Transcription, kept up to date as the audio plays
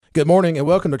Good morning and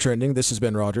welcome to Trending. This is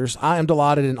Ben Rodgers. I am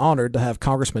delighted and honored to have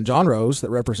Congressman John Rose that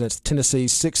represents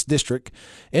Tennessee's 6th District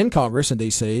in Congress in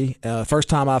D.C. First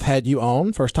time I've had you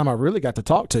on, first time I really got to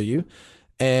talk to you.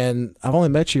 And I've only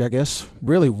met you, I guess,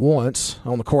 really once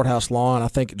on the courthouse lawn, I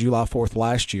think July 4th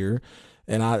last year.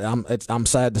 And I'm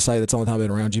sad to say that's the only time I've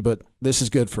been around you, but this is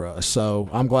good for us. So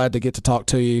I'm glad to get to talk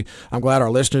to you. I'm glad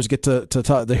our listeners get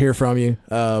to hear from you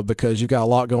because you've got a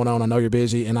lot going on. I know you're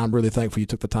busy, and I'm really thankful you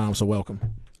took the time, so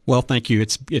welcome. Well, thank you.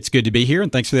 It's good to be here,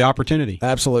 and thanks for the opportunity.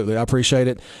 Absolutely. I appreciate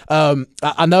it.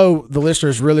 I know the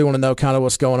listeners really want to know kind of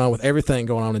what's going on with everything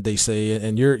going on in D.C.,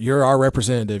 and you're our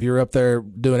representative. You're up there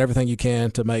doing everything you can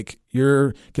to make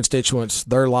your constituents,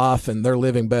 their life and their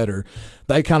living better.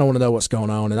 They kind of want to know what's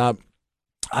going on, and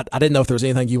I didn't know if there was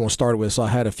anything you want to start with, so I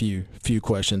had a few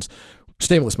questions.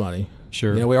 Stimulus money.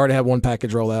 Sure. We already have one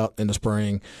package roll out in the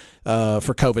spring for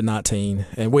COVID-19,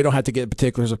 and we don't have to get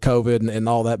particulars of COVID and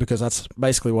all that because that's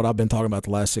basically what I've been talking about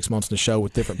the last 6 months in the show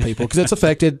with different people because it's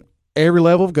affected every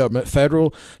level of government,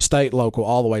 federal, state, local,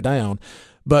 all the way down.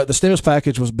 But the stimulus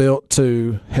package was built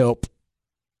to help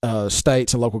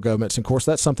states and local governments, and of course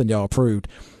that's something y'all approved.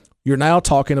 You're now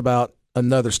talking about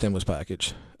another stimulus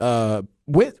package.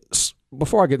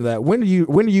 Before I get to that, when do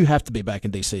you have to be back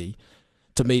in D.C.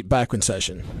 to meet back in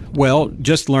session? Well,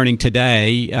 just learning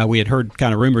today, we had heard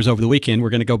kind of rumors over the weekend. We're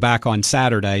going to go back on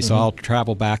Saturday, so I'll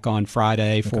travel back on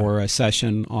Friday for a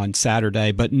session on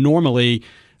Saturday. But normally,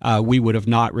 we would have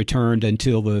not returned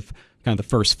until the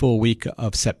first full week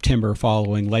of September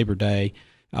following Labor Day,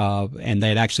 and they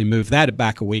had actually moved that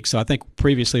back a week. So I think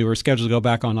previously we were scheduled to go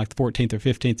back on like the 14th or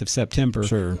 15th of September.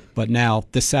 Sure. But now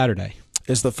this Saturday.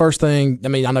 Is the first thing, I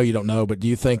mean, I know you don't know, but do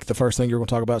you think the first thing you're going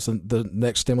to talk about is the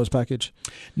next stimulus package?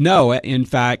 No. In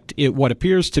fact, what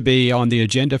appears to be on the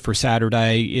agenda for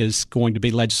Saturday is going to be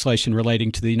legislation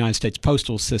relating to the United States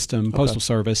Postal System, Postal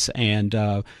Service, and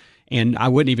I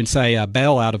wouldn't even say a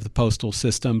bailout of the postal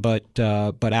system, but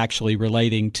actually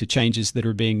relating to changes that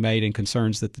are being made and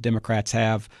concerns that the Democrats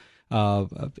have.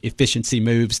 Efficiency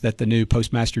moves that the new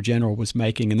Postmaster General was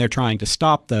making, and they're trying to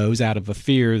stop those out of a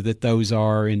fear that those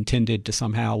are intended to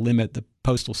somehow limit the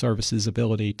Postal Service's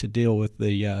ability to deal with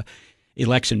the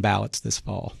election ballots this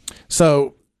fall.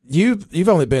 So you've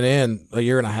only been in a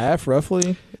year and a half,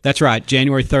 roughly? That's right.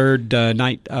 January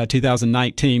 3rd,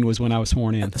 2019 was when I was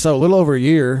sworn in. So a little over a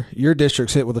year, your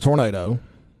district's hit with a tornado.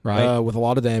 Right. With a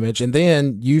lot of damage, and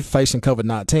then you facing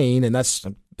COVID-19, and that's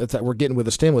we're getting with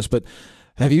the stimulus, but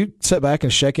have you sat back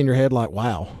and shaken your head like,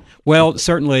 wow? Well,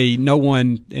 certainly no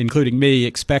one, including me,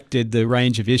 expected the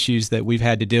range of issues that we've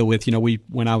had to deal with.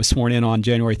 When I was sworn in on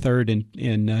January 3rd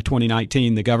in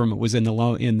 2019, the government was in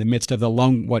the midst of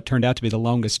what turned out to be the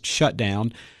longest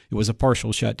shutdown. It was a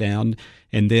partial shutdown,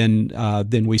 and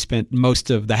then we spent most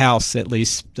of the House, at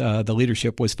least the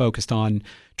leadership, was focused on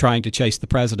trying to chase the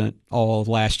president all of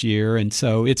last year, and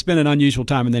so it's been an unusual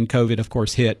time. And then COVID, of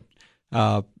course, hit,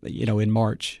 in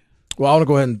March. Well, I want to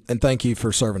go ahead and thank you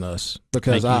for serving us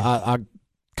because I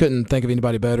couldn't think of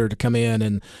anybody better to come in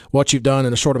and what you've done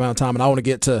in a short amount of time. And I want to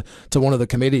get to one of the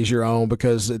committees you're on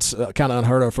because it's kind of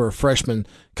unheard of for a freshman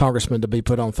congressman to be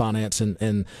put on finance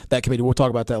and that committee. We'll talk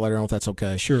about that later on if that's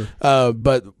okay. Sure.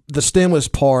 But the stimulus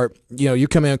part, you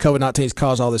come in, COVID-19 has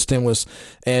caused all this stimulus.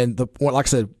 And like I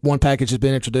said, one package has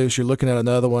been introduced. You're looking at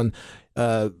another one.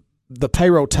 The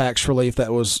payroll tax relief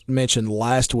that was mentioned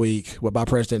last week by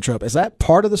President Trump, is that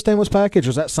part of the stimulus package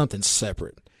or is that something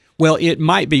separate? Well, it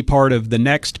might be part of the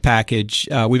next package.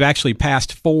 We've actually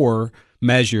passed 4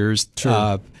 measures.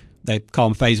 Sure. They call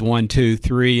them phase 1, 2,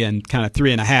 3, and kind of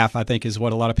 3.5, I think is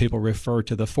what a lot of people refer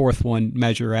to the 4th one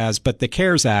measure as. But the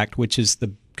CARES Act, which is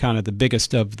the kind of the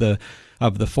biggest of the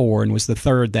 4 and was the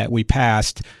 3rd that we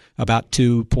passed, about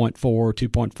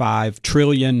 $2.5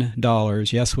 trillion,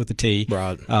 yes, with a T,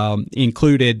 right.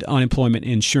 Included unemployment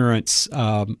insurance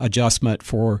adjustment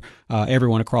for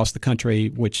everyone across the country,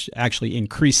 which actually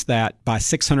increased that by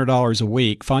 $600 a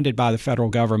week, funded by the federal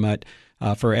government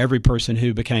for every person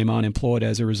who became unemployed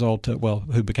as a result of,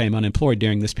 who became unemployed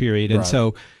during this period. And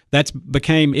so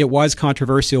it was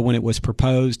controversial when it was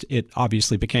proposed. It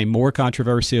obviously became more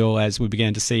controversial as we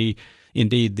began to see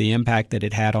indeed the impact that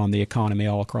it had on the economy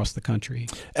all across the country.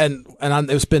 And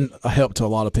it's been a help to a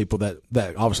lot of people that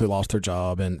obviously lost their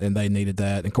job and they needed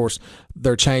that. And of course,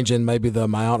 they're changing maybe the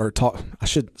amount I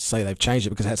should say they've changed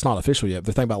it because that's not official yet.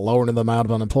 They're thinking about lowering the amount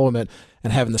of unemployment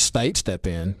and having the state step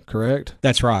in, correct?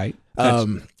 That's right.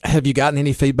 Have you gotten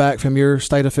any feedback from your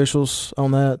state officials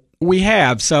on that? We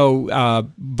have. So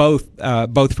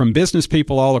both from business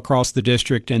people all across the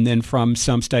district and then from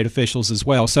some state officials as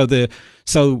well.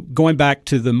 So going back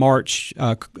to the March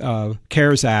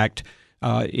CARES Act,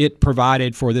 it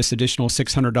provided for this additional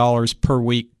 $600 per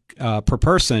week per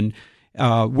person,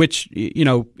 which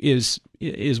is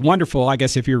wonderful, I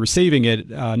guess, if you're receiving it,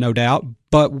 no doubt.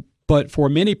 But for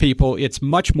many people, it's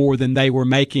much more than they were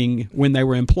making when they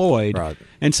were employed. Right.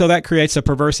 And so that creates a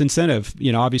perverse incentive.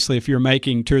 Obviously, if you're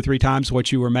making 2 or 3 times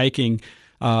what you were making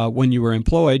when you were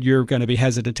employed, you're going to be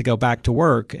hesitant to go back to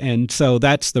work. And so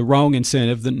that's the wrong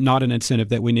incentive, not an incentive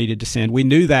that we needed to send. We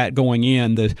knew that going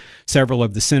in. Several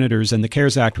of the senators, and the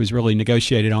CARES Act was really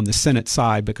negotiated on the Senate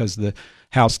side because the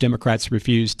House Democrats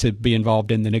refused to be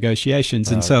involved in the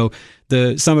negotiations. And so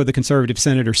some of the conservative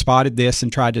senators spotted this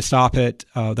and tried to stop it.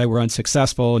 They were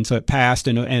unsuccessful, and so it passed.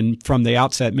 And from the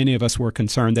outset, many of us were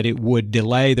concerned that it would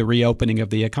delay the reopening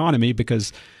of the economy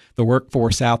because the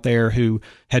workforce out there who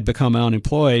had become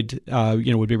unemployed,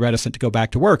 would be reticent to go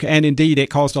back to work. And indeed, it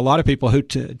caused a lot of people who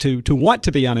to want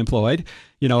to be unemployed.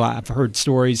 I've heard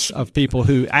stories of people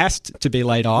who asked to be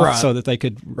laid off so that they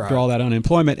could draw that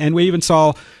unemployment. And we even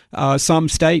saw some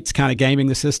states kind of gaming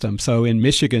the system. So in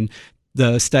Michigan,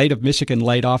 the state of Michigan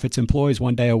laid off its employees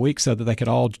 1 day a week so that they could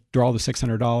all draw the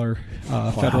 $600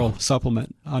 federal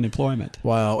supplement unemployment.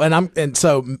 Wow. And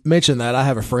so mention that I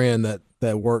have a friend that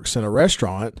works in a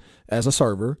restaurant as a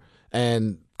server,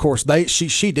 and of course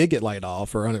she did get laid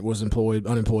off or was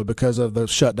unemployed because of the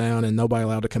shutdown and nobody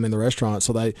allowed to come in the restaurant.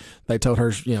 So they told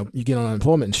her, you get on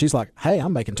unemployment, and she's like, hey,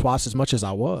 I'm making twice as much as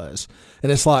I was.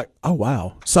 And it's like, oh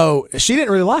wow. So she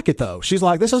didn't really like it though. She's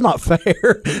like, this is not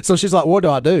fair. So she's like, what do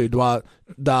I do? Do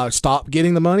I stop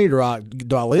getting the money? Do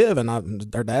I live?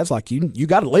 And her dad's like, you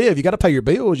got to live. You got to pay your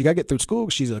bills. You got to get through school.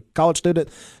 She's a college student.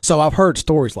 So I've heard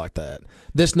stories like that.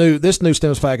 This new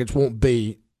stimulus package won't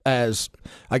be as,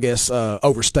 I guess,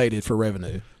 overstated for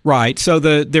revenue. Right. So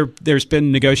there's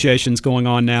been negotiations going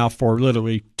on now for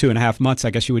literally 2.5 months, I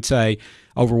guess you would say,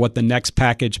 over what the next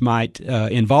package might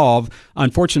involve.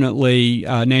 Unfortunately,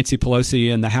 Nancy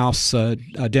Pelosi and the House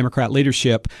Democrat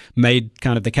leadership made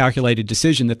kind of the calculated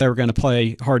decision that they were going to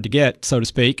play hard to get, so to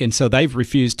speak, and so they've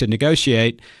refused to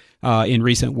negotiate in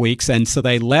recent weeks, and so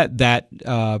they let that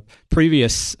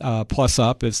previous plus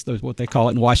up, is what they call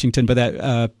it in Washington, but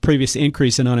that previous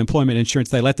increase in unemployment insurance,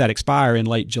 they let that expire in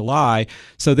late July.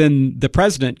 So then the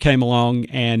president came along,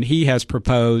 and he has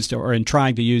proposed, or in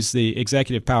trying to use the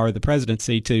executive power of the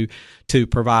presidency to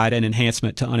provide an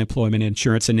enhancement to unemployment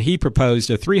insurance, and he proposed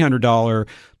a $300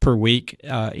 per week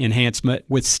enhancement,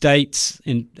 with states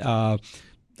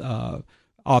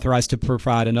authorized to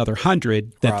provide another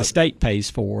 $100 that the state pays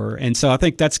for. And so I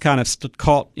think that's kind of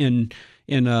caught in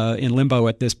limbo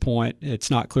at this point.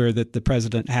 It's not clear that the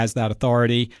president has that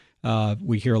authority.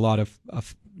 We hear a lot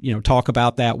of talk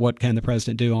about that. What can the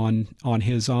president do on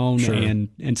his own? Sure.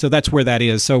 And so that's where that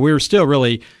is. So we're still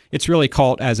it's really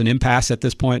caught as an impasse at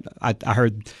this point. I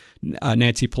heard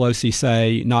Nancy Pelosi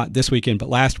say, not this weekend, but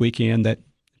last weekend, that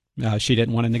she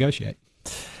didn't want to negotiate.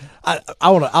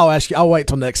 I'll wait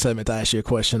till next segment to ask you a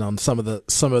question on some of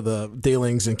the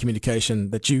dealings and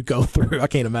communication that you go through. I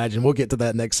can't imagine. We'll get to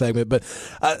that next segment. But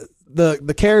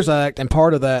the CARES Act, and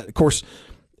part of that, of course,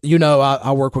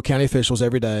 I work with county officials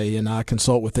every day, and I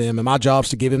consult with them, and my job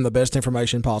is to give them the best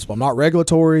information possible. I'm not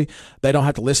regulatory. They don't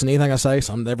have to listen to anything I say.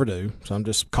 Some never do. Some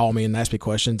just call me and ask me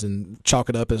questions and chalk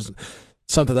it up as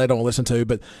something they don't listen to.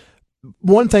 But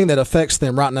one thing that affects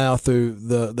them right now through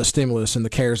the stimulus and the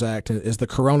CARES Act is the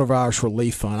Coronavirus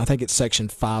Relief Fund. I think it's Section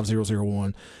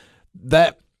 5001.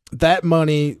 That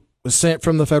money was sent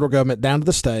from the federal government down to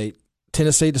the state.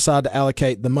 Tennessee decided to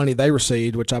allocate the money they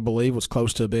received, which I believe was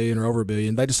close to $1 billion or over $1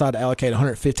 billion. They decided to allocate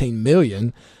 $115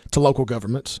 million to local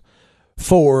governments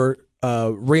for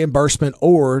reimbursement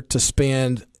or to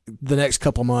spend the next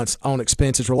couple of months on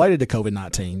expenses related to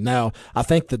COVID-19. Now, I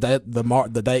think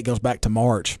the date goes back to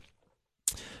March.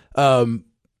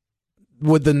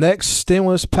 Would the next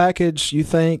stimulus package, you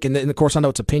think, and of course I know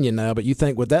it's opinion now, but you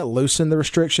think, would that loosen the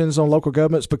restrictions on local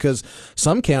governments? Because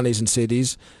some counties and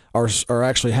cities are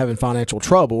actually having financial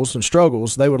troubles and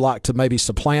struggles. They would like to maybe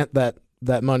supplant that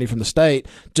money from the state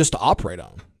just to operate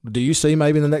on. Do you see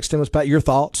maybe in the next stimulus package? Your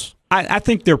thoughts? I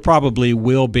think there probably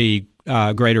will be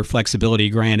greater flexibility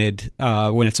granted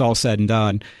when it's all said and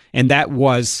done, and that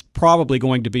was probably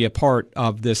going to be a part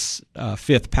of this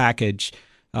fifth package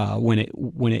when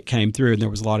it came through, and there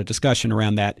was a lot of discussion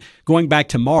around that. Going back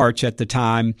to March, at the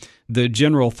time, the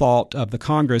general thought of the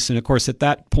Congress, and of course at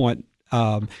that point,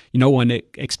 no one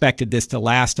expected this to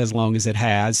last as long as it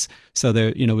has. So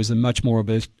there, was a much more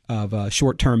of a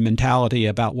short-term mentality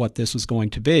about what this was going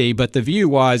to be. But the view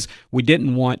was we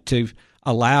didn't want to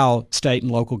allow state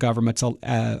and local governments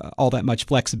all that much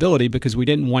flexibility because we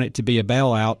didn't want it to be a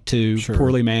bailout to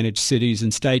poorly managed cities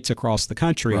and states across the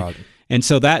country. Right. And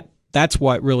so that that's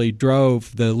what really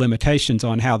drove the limitations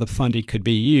on how the funding could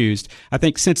be used. I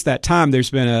think since that time, there's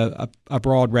been a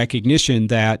broad recognition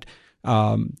that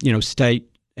state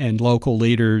and local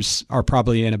leaders are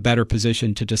probably in a better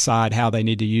position to decide how they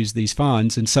need to use these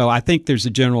funds. And so I think there's a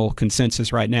general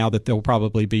consensus right now that there will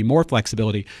probably be more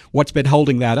flexibility. What's been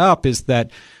holding that up is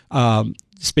that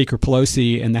Speaker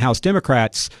Pelosi and the House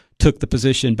Democrats took the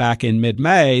position back in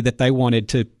mid-May that they wanted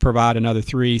to provide another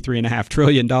 $3.5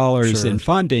 trillion in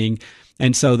funding.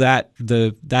 And so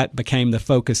that became the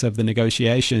focus of the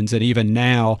negotiations. And even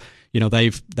now,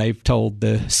 they've told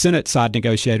the Senate side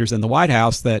negotiators in the White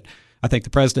House that I think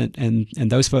the president and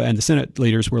the Senate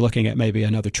leaders were looking at maybe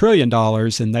another $1 trillion,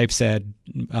 and they've said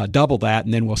double that,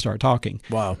 and then we'll start talking.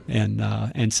 Wow!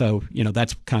 And so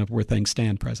that's kind of where things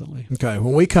stand presently. Okay,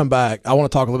 when we come back, I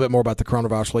want to talk a little bit more about the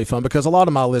Coronavirus Relief Fund because a lot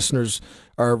of my listeners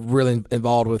are really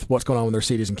involved with what's going on in their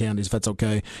cities and counties. If that's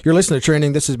okay, you're listening to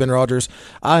Trending. This has Ben Rodgers.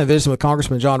 I am visiting with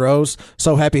Congressman John Rose.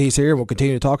 So happy he's here, and we'll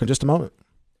continue to talk in just a moment.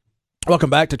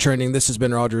 Welcome back to Trending. This is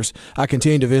Ben Rodgers. I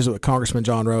continue to visit with Congressman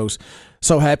John Rose.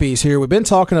 So happy he's here. We've been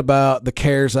talking about the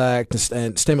CARES Act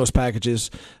and stimulus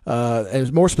packages.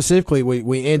 And more specifically,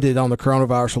 we ended on the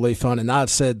Coronavirus Relief Fund, and I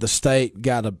said the state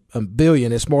got a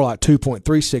billion. It's more like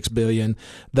 $2.36 billion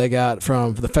they got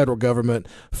from the federal government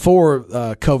for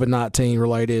COVID-19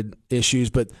 related issues.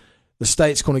 But the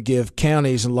state's going to give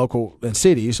counties and local and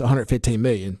cities $115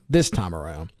 million this time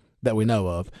around that we know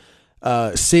of.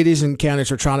 Cities and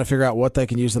counties are trying to figure out what they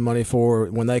can use the money for.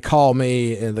 When they call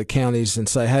me in the counties and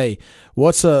say, "Hey,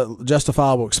 what's a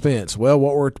justifiable expense?" Well,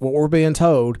 what we're being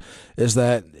told is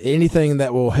that anything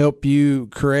that will help you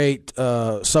create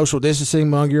social distancing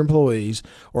among your employees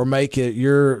or make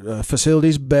your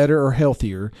facilities better or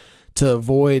healthier to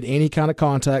avoid any kind of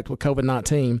contact with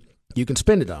COVID-19, you can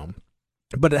spend it on.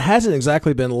 But it hasn't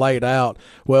exactly been laid out.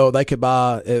 Well, they could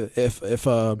buy if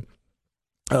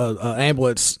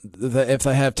ambulance, if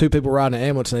they have two people riding an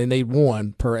ambulance and they need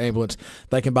one per ambulance,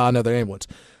 they can buy another ambulance.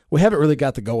 We haven't really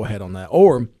got the go ahead on that.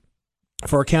 Or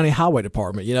for a county highway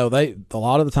department, a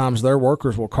lot of the times their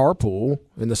workers will carpool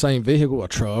in the same vehicle, a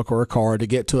truck or a car, to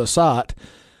get to a site.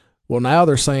 Well, now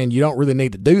they're saying you don't really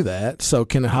need to do that. So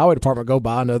can the highway department go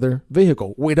buy another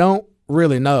vehicle? We don't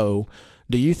really know.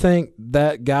 Do you think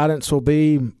that guidance will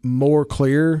be more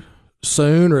clear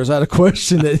soon, or is that a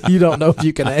question that you don't know if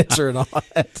you can answer or not?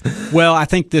 Well, I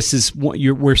think this is what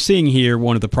we're seeing here.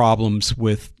 One of the problems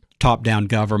with top-down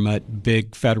government,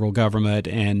 big federal government,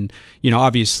 and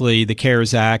obviously the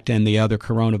CARES Act and the other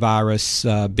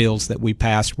coronavirus bills that we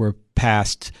passed were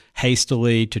passed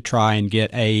hastily to try and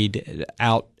get aid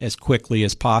out as quickly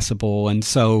as possible. And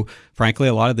so, frankly,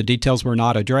 a lot of the details were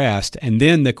not addressed. And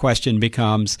then the question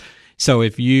becomes, so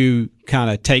if you kind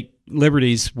of take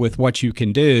liberties with what you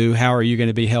can do, how are you going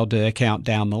to be held to account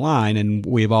down the line? And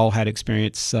we've all had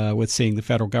experience with seeing the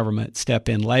federal government step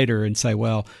in later and say,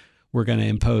 well, we're going to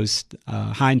impose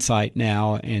hindsight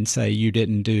now and say you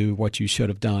didn't do what you should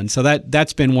have done. So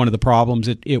that's been one of the problems.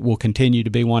 It will continue to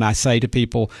be one. I say to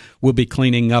people, we'll be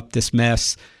cleaning up this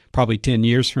mess probably 10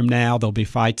 years from now. There'll be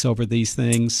fights over these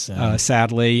things,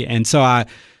 sadly. And so I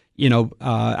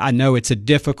know it's a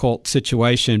difficult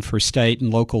situation for state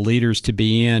and local leaders to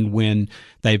be in when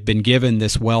they've been given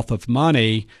this wealth of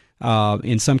money.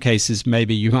 In some cases,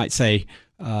 maybe you might say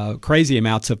crazy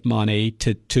amounts of money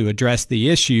to address the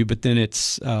issue, but then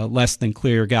it's less than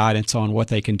clear guidance on what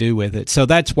they can do with it. So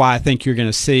that's why I think you're going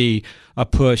to see a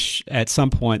push at some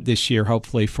point this year,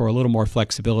 hopefully, for a little more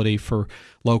flexibility for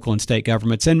local and state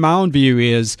governments. And my own view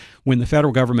is when the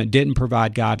federal government didn't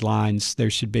provide guidelines, there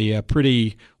should be a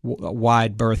pretty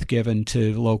wide berth given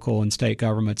to local and state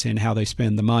governments in how they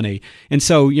spend the money. And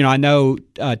so, I know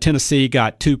Tennessee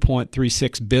got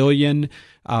 $2.36 billion.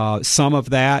 Some of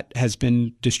that has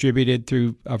been distributed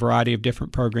through a variety of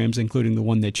different programs, including the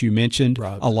one that you mentioned.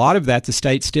 Right. A lot of that the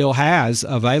state still has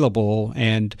available,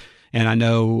 and I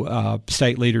know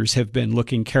state leaders have been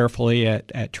looking carefully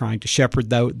at trying to shepherd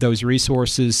those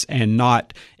resources and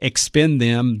not expend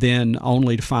them then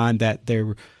only to find that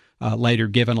they're later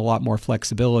given a lot more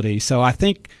flexibility. So I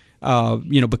think,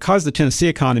 because the Tennessee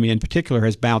economy in particular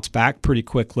has bounced back pretty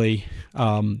quickly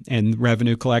and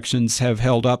revenue collections have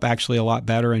held up actually a lot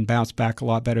better and bounced back a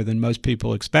lot better than most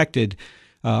people expected,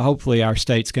 hopefully our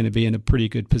state's going to be in a pretty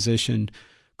good position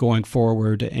going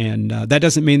forward. And that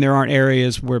doesn't mean there aren't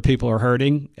areas where people are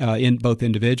hurting, in both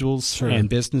individuals and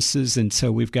businesses. And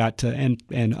so we've got to,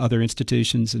 and other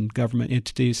institutions and government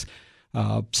entities.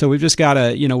 So we've just got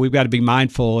to, we've got to be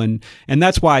mindful. And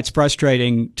that's why it's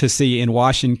frustrating to see in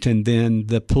Washington then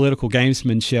the political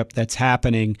gamesmanship that's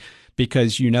happening,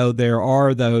 because, there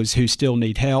are those who still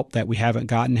need help that we haven't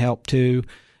gotten help to.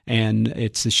 and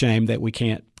it's a shame that we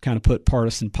can't kind of put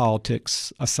partisan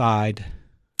politics aside.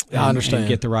 I understand. And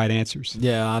get the right answers.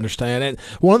 Yeah, I understand. And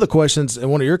one of the questions,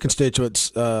 and one of your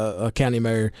constituents, a county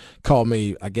mayor, called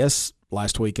me, I guess,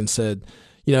 last week and said,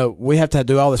 we have to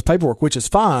do all this paperwork, which is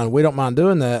fine. We don't mind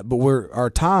doing that, but our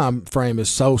time frame is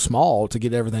so small to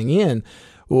get everything in.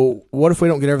 Well, what if we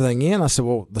don't get everything in? I said,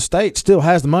 well, the state still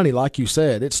has the money, like you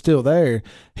said. It's still there.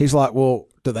 He's like, well,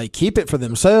 do they keep it for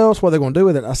themselves? What are they going to do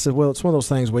with it? I said, well, it's one of those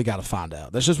things we got to find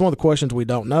out. That's just one of the questions we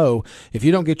don't know. If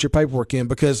you don't get your paperwork in,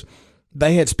 because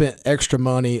they had spent extra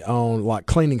money on like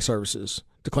cleaning services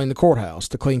to clean the courthouse,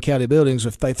 to clean county buildings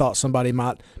if they thought somebody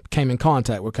might came in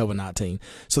contact with COVID-19.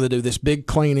 So they do this big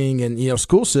cleaning, and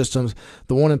school systems.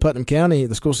 The one in Putnam County,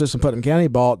 the school system in Putnam County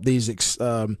bought these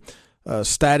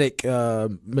static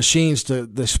machines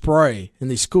to spray in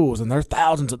these schools, and they're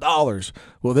thousands of dollars.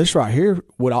 Well, this right here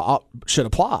should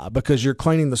apply because you're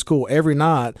cleaning the school every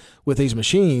night with these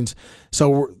machines.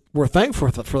 So we're thankful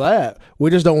for that. We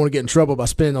just don't want to get in trouble by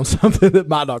spending on something that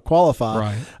might not qualify.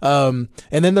 Right.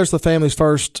 And then there's the Families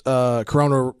First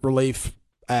Corona Relief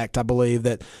Act, I believe,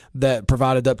 that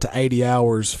provided up to 80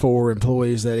 hours for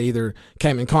employees that either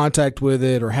came in contact with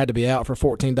it or had to be out for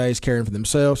 14 days caring for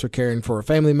themselves or caring for a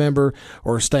family member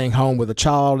or staying home with a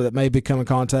child that may become in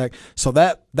contact. So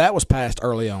that was passed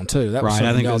early on too. That was right.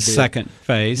 I think it was second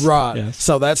phase. Right. Yes.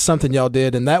 So that's something y'all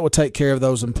did, and that would take care of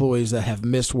those employees that have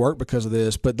missed work because of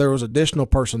this. But there was additional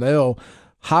personnel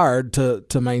hired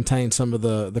to maintain some of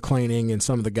the cleaning and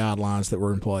some of the guidelines that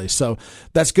were in place. So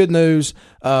that's good news.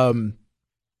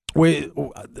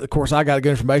 Of course, I got good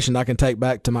information I can take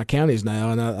back to my counties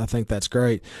now, and I think that's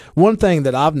great. One thing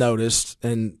that I've noticed,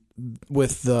 and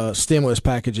with the stimulus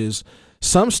packages,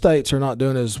 some states are not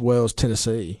doing as well as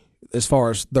Tennessee as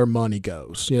far as their money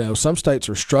goes. Some states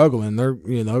are struggling. They're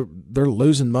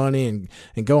losing money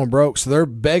and going broke, so they're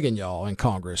begging y'all in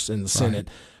Congress and the Senate,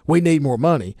 right, we need more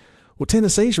money. Well,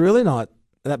 Tennessee's really not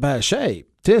in that bad a shape.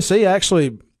 Tennessee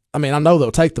actually, I mean, I know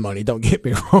they'll take the money. Don't get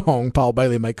me wrong. Paul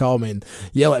Bailey may call me and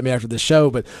yell at me after this show,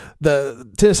 but the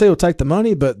Tennessee will take the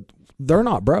money, but they're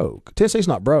not broke. Tennessee's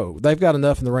not broke. They've got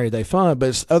enough in the rainy day fund, but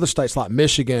it's other states like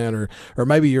Michigan or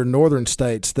maybe your northern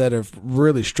states that have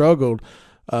really struggled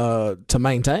to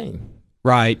maintain.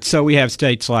 Right. So we have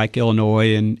states like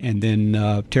Illinois and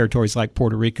then territories like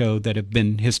Puerto Rico that have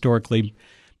been historically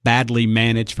badly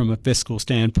managed from a fiscal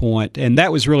standpoint. And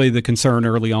that was really the concern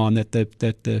early on that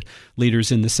the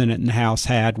leaders in the Senate and House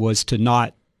had, was to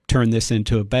not turn this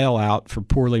into a bailout for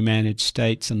poorly managed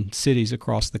states and cities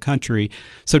across the country.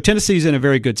 So Tennessee's in a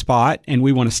very good spot, and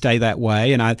we want to stay that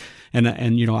way. And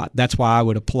that's why I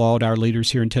would applaud our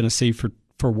leaders here in Tennessee for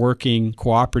working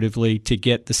cooperatively to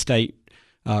get the state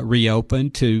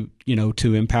reopened, to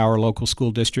empower local school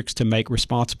districts to make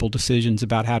responsible decisions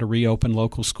about how to reopen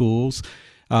local schools.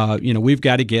 We've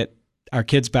got to get our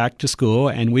kids back to school,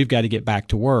 and we've got to get back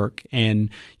to work. And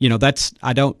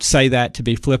I don't say that to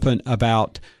be flippant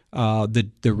about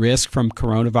the risk from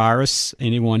coronavirus.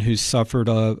 Anyone who's suffered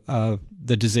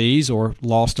the disease or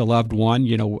lost a loved one,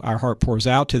 our heart pours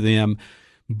out to them.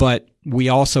 But we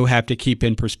also have to keep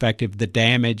in perspective the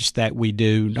damage that we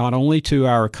do, not only to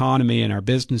our economy and our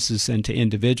businesses and to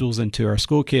individuals and to our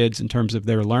school kids in terms of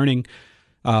their learning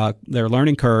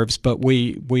curves, but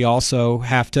we also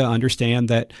have to understand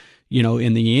that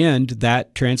in the end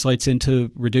that translates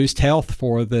into reduced health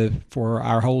for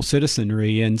our whole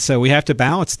citizenry, and so we have to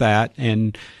balance that.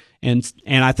 And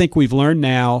I think we've learned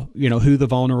now, who the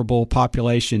vulnerable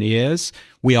population is.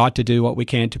 We ought to do what we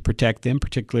can to protect them,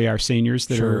 particularly our seniors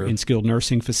that Sure. are in skilled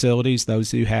nursing facilities, those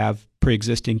who have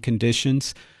pre-existing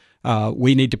conditions.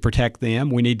 We need to protect them.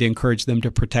 We need to encourage them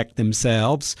to protect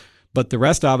themselves. But the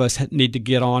rest of us need to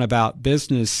get on about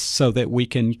business so that we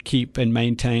can keep and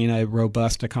maintain a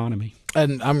robust economy.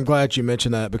 And I'm glad you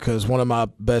mentioned that, because one of my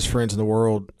best friends in the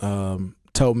world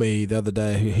told me the other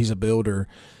day, he's a builder.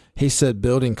 He said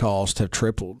building costs have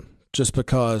tripled just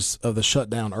because of the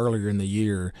shutdown earlier in the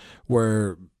year,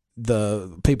 where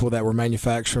the people that were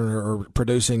manufacturing or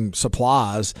producing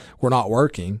supplies were not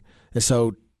working. And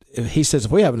so he says,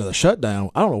 if we have another shutdown,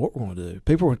 I don't know what we're going to do.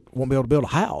 People won't be able to build a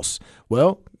house.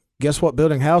 Well, guess what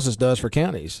building houses does for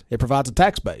counties? It provides a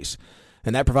tax base,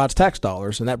 and that provides tax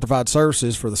dollars, and that provides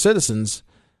services for the citizens.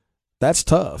 That's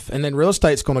tough. And then real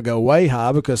estate's going to go way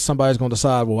high because somebody's going to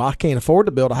decide, well, I can't afford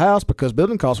to build a house because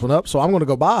building costs went up, so I'm going to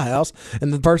go buy a house,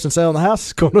 and the person selling the house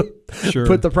is going to Sure.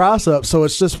 put the price up. So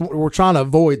it's just, we're trying to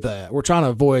avoid that. We're trying to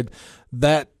avoid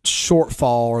that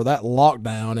shortfall or that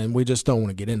lockdown, and we just don't want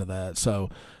to get into that. So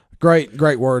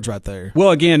Great words right there.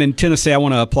 Well, again, in Tennessee, I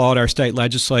want to applaud our state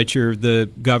legislature. The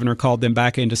governor called them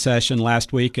back into session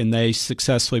last week, and they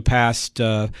successfully passed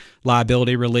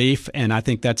liability relief. And I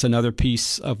think that's another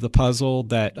piece of the puzzle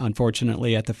that,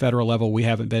 unfortunately, at the federal level, we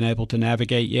haven't been able to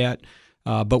navigate yet.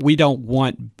 But we don't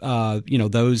want,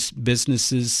 those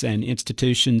businesses and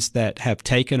institutions that have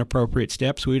taken appropriate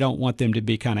steps. We don't want them to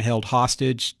be kind of held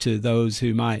hostage to those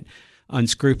who might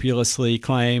unscrupulously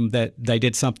claim that they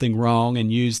did something wrong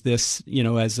and use this,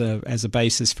 as a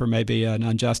basis for maybe an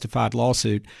unjustified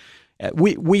lawsuit.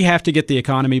 We have to get the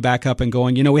economy back up and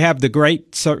going. We have the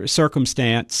great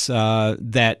circumstance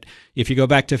that if you go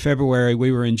back to February,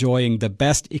 we were enjoying the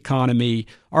best economy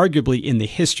arguably in the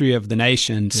history of the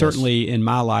nation, yes. Certainly in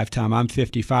my lifetime. I'm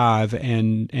 55,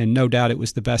 and no doubt it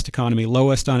was the best economy,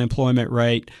 lowest unemployment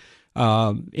rate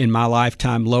in my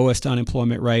lifetime, lowest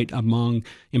unemployment rate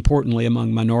importantly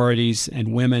among minorities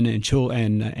and women and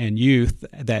children and youth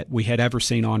that we had ever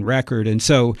seen on record. And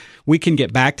so we can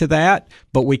get back to that,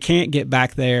 but we can't get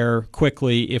back there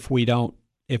quickly if we don't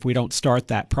start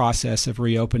that process of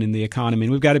reopening the economy.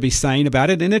 And we've got to be sane about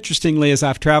it. And interestingly, as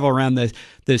I've traveled around the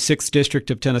 6th District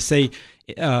of Tennessee,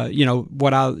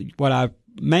 what I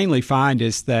mainly find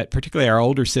is that particularly our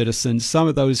older citizens, some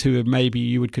of those who maybe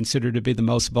you would consider to be the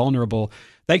most vulnerable,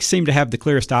 they seem to have the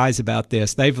clearest eyes about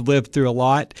this. They've lived through a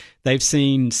lot. They've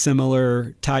seen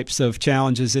similar types of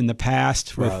challenges in the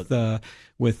past with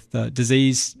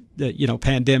disease,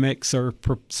 pandemics or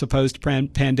supposed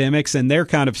pandemics, and they're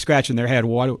kind of scratching their head.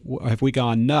 What have we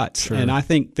gone nuts? Sure. And I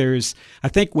think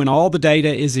when all the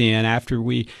data is in, after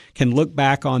we can look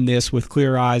back on this with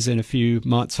clear eyes in a few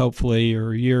months, hopefully,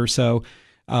 or a year or so,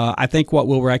 I think what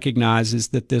we'll recognize is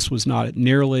that this was not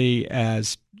nearly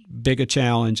as big a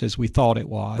challenge as we thought it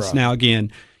was. Right. Now,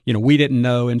 again, we didn't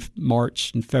know in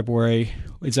March and February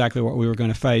exactly what we were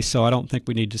going to face, so I don't think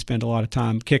we need to spend a lot of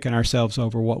time kicking ourselves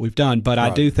over what we've done. But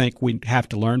right. I do think we have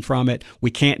to learn from it.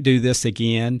 We can't do this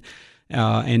again,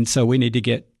 and so we need to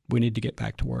get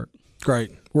back to work.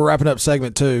 Great. We're wrapping up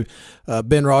segment 2.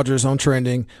 Ben Rodgers on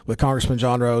Trending with Congressman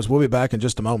John Rose. We'll be back in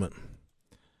just a moment.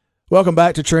 Welcome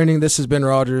back to Trending. This is Ben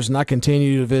Rodgers, and I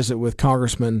continue to visit with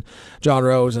Congressman John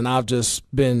Rose, and I've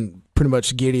just been pretty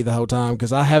much giddy the whole time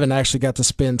because I haven't actually got to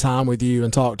spend time with you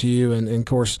and talk to you and of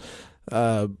course,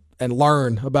 and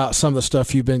learn about some of the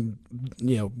stuff you've been,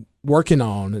 working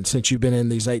on and since you've been in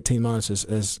these 18 months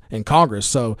as in Congress.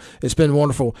 So it's been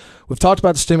wonderful. We've talked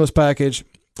about the stimulus package.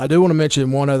 I do want to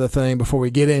mention one other thing before we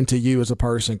get into you as a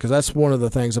person, because that's one of the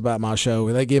things about my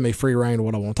show. They give me free reign to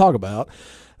what I want to talk about.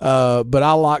 But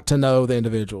I like to know the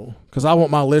individual because I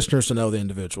want my listeners to know the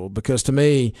individual, because to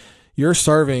me, you're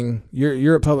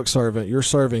a public servant, you're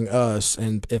serving us,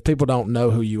 and if people don't know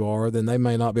who you are, then they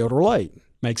may not be able to relate.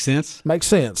 Makes sense. Makes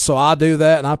sense. So I do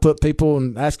that, and I put people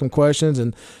and ask them questions,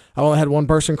 and I only had one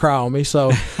person cry on me,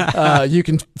 so you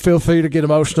can feel free to get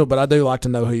emotional, but I do like to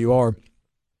know who you are.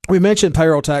 We mentioned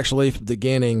payroll tax relief at the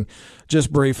beginning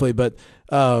just briefly, but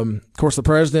of course the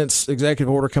president's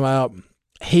executive order come out.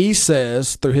 He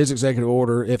says through his executive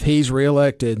order, if he's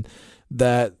reelected,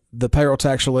 that the payroll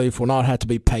tax relief will not have to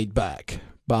be paid back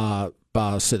by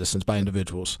citizens, by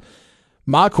individuals.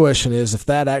 My question is, if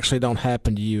that actually don't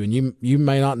happen to you, and you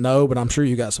may not know, but I'm sure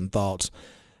you got some thoughts.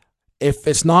 If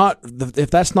that's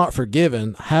not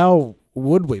forgiven, how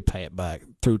would we pay it back?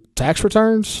 Through tax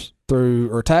returns?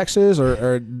 Or taxes,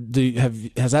 or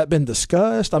has that been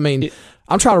discussed? I mean,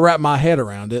 I'm trying to wrap my head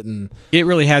around it, and it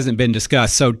really hasn't been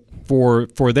discussed. So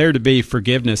for there to be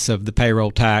forgiveness of the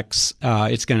payroll tax,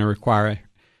 it's going to require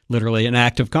literally an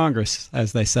act of Congress,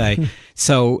 as they say.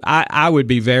 So I would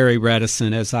be very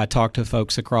reticent, as I talk to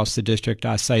folks across the district,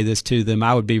 I say this to them,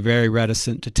 I would be very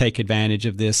reticent to take advantage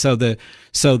of this. So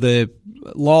the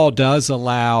law does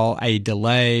allow a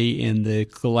delay in the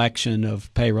collection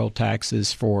of payroll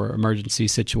taxes for emergency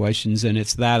situations, and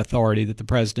it's that authority that the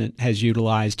president has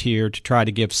utilized here to try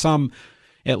to give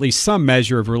at least some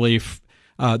measure of relief.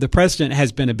 The president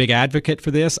has been a big advocate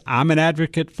for this. I'm an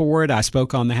advocate for it. I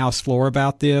spoke on the House floor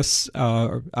about this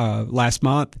last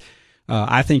month.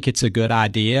 I think it's a good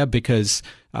idea because,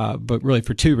 but really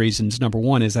for two reasons. Number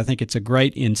one is I think it's a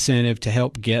great incentive to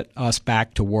help get us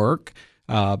back to work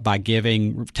by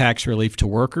giving tax relief to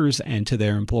workers and to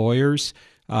their employers.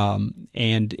 And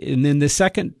then the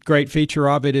second great feature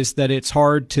of it is that it's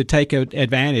hard to take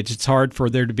advantage. It's hard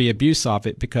for there to be abuse of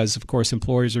it because, of course,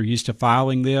 employers are used to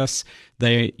filing this.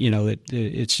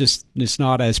 it's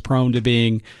not as prone to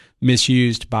being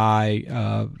misused by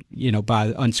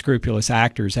by unscrupulous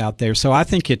actors out there. So I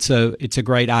think it's a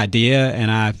great idea, and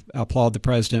I applaud the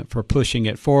president for pushing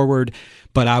it forward.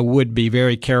 But I would be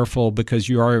very careful, because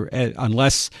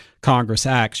unless Congress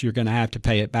acts, you're going to have to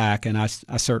pay it back, and I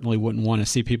certainly wouldn't want to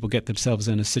see people get themselves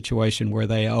in a situation where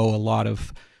they owe a lot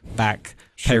of back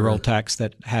payroll tax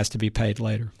that has to be paid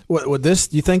later. Would this?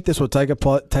 Do you think this would take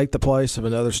the place of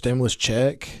another stimulus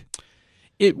check?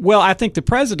 Well, I think the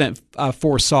president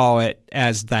foresaw it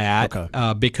as that,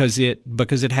 okay. because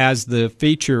it has the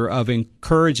feature of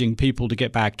encouraging people to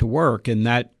get back to work, and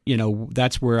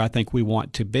that's where I think we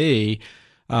want to be.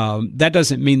 That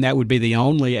doesn't mean that would be the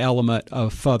only element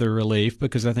of further relief,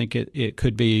 because I think it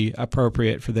could be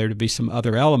appropriate for there to be some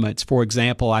other elements. For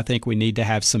example, I think we need to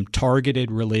have some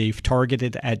targeted relief,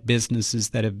 targeted at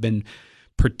businesses that have been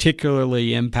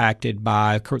particularly impacted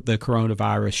by the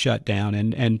coronavirus shutdown,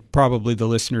 and probably the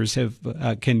listeners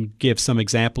can give some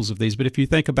examples of these. But if you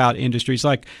think about industries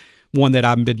like one that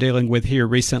I've been dealing with here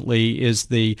recently is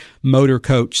the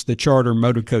charter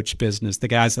motor coach business, the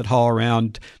guys that haul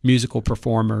around musical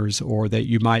performers, or that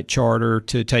you might charter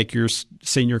to take your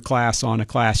senior class on a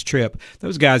class trip.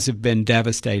 Those guys have been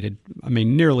devastated. I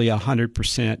mean, nearly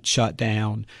 100% shut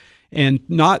down, and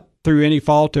not through any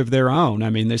fault of their own.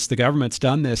 I mean, the government's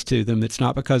done this to them. It's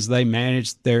not because they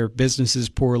managed their businesses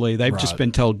poorly. They've just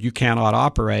been told you cannot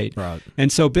operate. Right.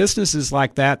 And so businesses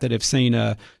like that have seen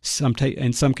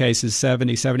in some cases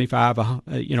 70, 75,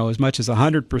 as much as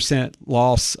 100%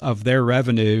 loss of their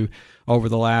revenue over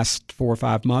the last 4 or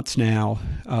 5 months now,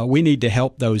 we need to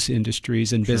help those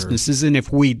industries and businesses. And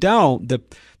if we don't,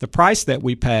 the price that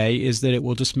we pay is that it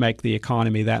will just make the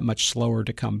economy that much slower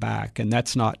to come back, and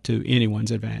that's not to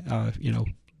anyone's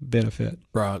benefit.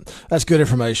 Right. That's good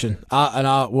information.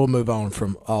 We'll move on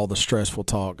from all the stressful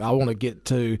talk. I want to get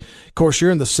to, of course,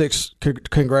 you're in the 6th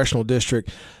congressional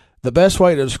district. The best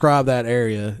way to describe that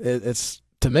area,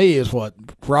 to me, is what,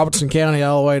 Robertson County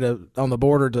all the way to on the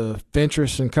border to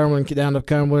Fentress and Cumberland, down to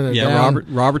Cumberland,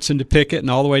 and Robertson to Pickett, and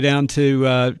all the way down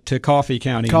to Coffee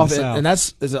County. And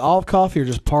is it all of Coffee or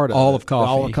just part of all it? of Coffee?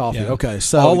 All of Coffee. Yeah. Okay,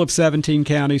 so all of 17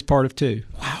 counties, part of 2.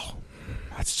 Wow,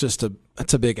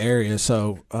 that's a big area.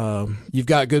 So you've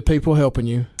got good people helping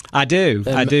you. I do.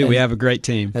 We have a great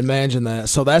team and managing that.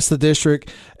 So that's the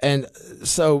district, and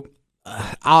so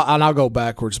I'll go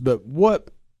backwards. But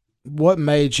what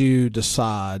made you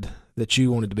decide that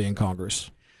you wanted to be in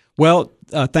Congress? Well,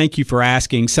 thank you for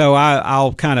asking. So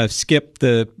I'll kind of skip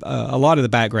a lot of the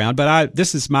background, but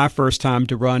this is my first time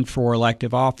to run for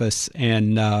elective office,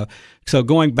 and so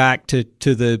going back to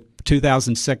the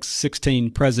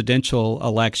 2016 presidential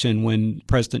election, when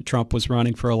President Trump was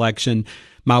running for election,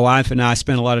 my wife and I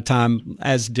spent a lot of time,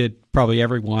 as did probably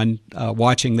everyone,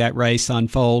 watching that race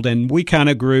unfold, and we kind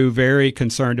of grew very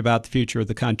concerned about the future of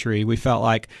the country. We felt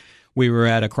like we were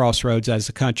at a crossroads as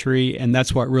a country, and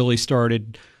that's what really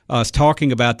started us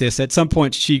talking about this. At some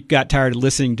point, she got tired of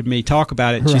listening to me talk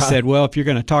about it, and she said, well, if you're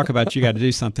going to talk about it, you got to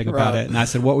do something about it. And I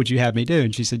said, what would you have me do?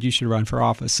 And she said, you should run for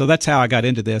office. So that's how I got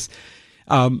into this.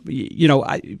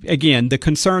 Again, the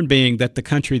concern being that the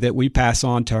country that we pass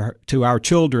on to our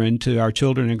children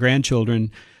and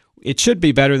grandchildren, it should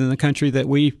be better than the country that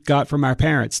we got from our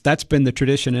parents. That's been the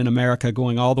tradition in America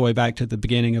going all the way back to the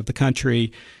beginning of the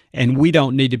country, and we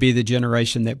don't need to be the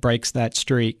generation that breaks that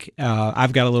streak.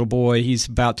 I've got a little boy. He's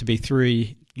about to be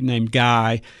 3, named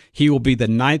Guy. He will be the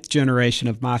 9th generation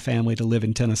of my family to live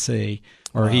in Tennessee,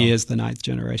 or he is the 9th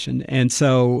generation. And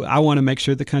so I want to make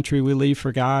sure the country we leave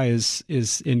for Guy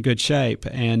is in good shape,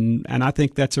 and I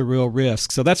think that's a real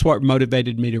risk. So that's what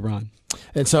motivated me to run.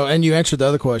 And you answered the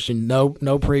other question. No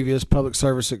previous public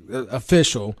service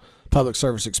official public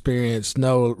service experience,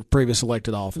 no previous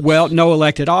elected office. Well, no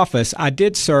elected office. I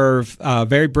did serve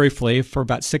very briefly for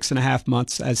about 6.5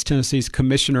 months as Tennessee's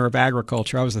Commissioner of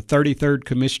Agriculture. I was the 33rd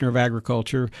Commissioner of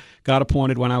Agriculture, got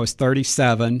appointed when I was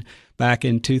 37 back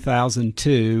in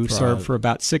 2002, served for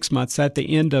about 6 months at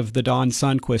the end of the Don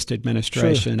Sundquist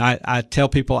administration. Sure. I tell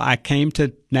people I came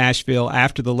to Nashville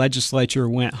after the legislature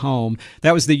went home.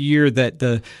 That was the year that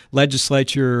the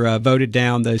legislature voted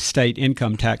down the state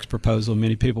income tax proposal.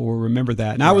 Many people will remember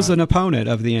that. And I was an opponent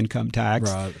of the income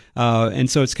tax. Right. And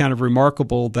so it's kind of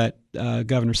remarkable that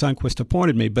Governor Sundquist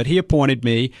appointed me. But he appointed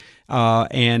me,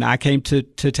 and I came to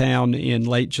town in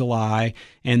late July,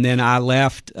 and then I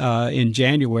left in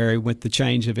January with the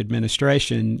change of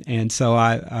administration. And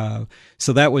so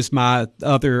so that was my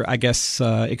other, I guess,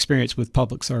 experience with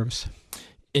public service.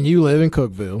 And you live in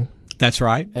Cookeville. That's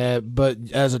right. But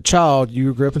as a child,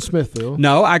 you grew up in Smithville.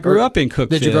 No, I grew up in Cookeville.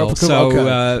 Did you grow up in Cookeville? So,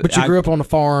 okay. But you grew up on the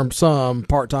farm some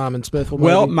part-time in Smithville, maybe?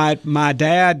 Well, my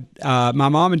dad, my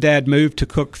mom and dad moved to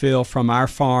Cookeville from our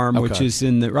farm, which is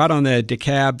right on the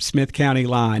DeKalb-Smith County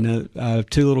line.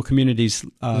 Two little communities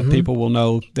people will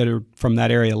know that are from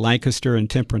that area, Lancaster and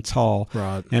Temperance Hall.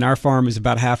 Right. And our farm is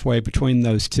about halfway between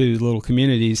those two little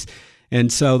communities.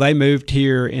 And so they moved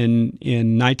here in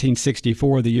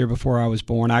 1964, the year before I was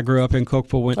born. I grew up in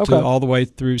Cookeville, went to all the way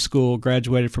through school,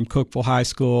 graduated from Cookeville High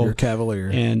School. You're a Cavalier.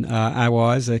 And I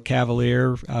was a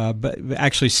Cavalier, but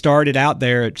actually started out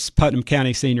there at Putnam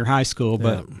County Senior High School,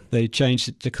 but they changed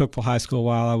it to Cookeville High School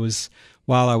while I was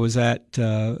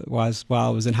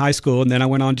in high school, and then I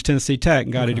went on to Tennessee Tech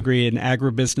and got a degree in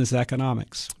agribusiness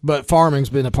economics. But farming's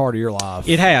been a part of your life.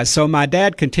 It has. So my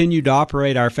dad continued to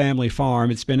operate our family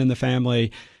farm. It's been in the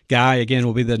family. Guy again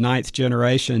will be the 9th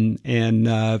generation,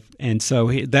 and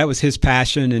so that was his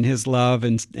passion and his love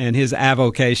and his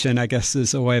avocation, I guess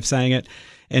is a way of saying it.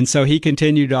 And so he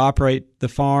continued to operate the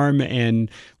farm,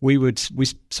 and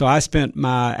so I spent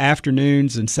my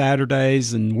afternoons and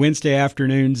Saturdays and Wednesday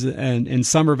afternoons and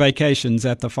summer vacations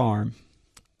at the farm.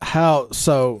 This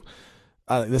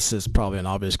is probably an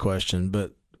obvious question,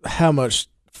 but how much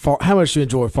do you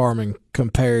enjoy farming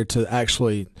compared to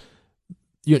actually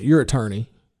you're an attorney,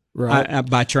 right?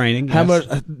 By training. How much?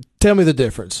 Tell me the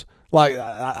difference. Like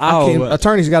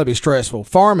attorneys got to be stressful.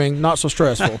 Farming, not so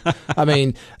stressful. I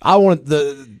mean, I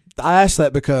asked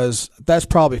that because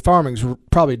farming's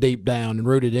probably deep down and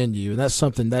rooted in you, and that's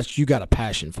something that you got a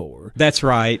passion for. That's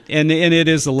right, and it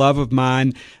is a love of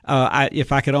mine.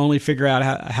 If I could only figure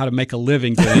out how to make a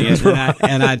living doing it,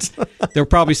 there are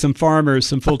probably some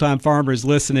full-time farmers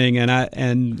listening,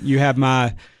 and you have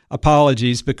my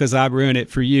apologies because I ruin it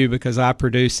for you because I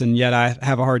produce and yet I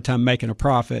have a hard time making a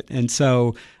profit. And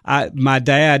so my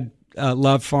dad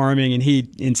loved farming, and he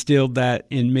instilled that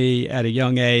in me at a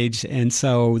young age, and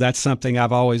so that's something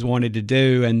I've always wanted to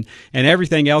do. And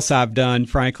everything else I've done,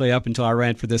 frankly, up until I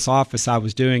ran for this office, I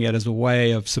was doing it as a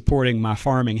way of supporting my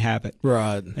farming habit.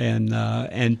 Right. And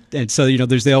so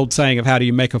there's the old saying of how do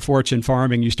you make a fortune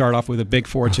farming? You start off with a big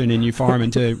fortune and you farm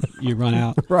until you run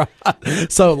out. Right.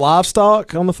 So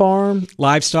livestock on the farm?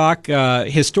 Livestock.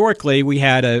 Historically, we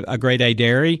had a grade A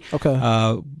dairy.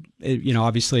 Okay.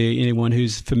 Obviously anyone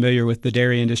who's familiar with the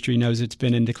dairy industry knows it's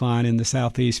been in decline in the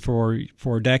Southeast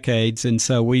for decades. And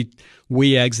so we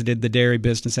exited the dairy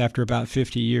business after about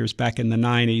 50 years back in the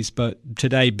 90s. But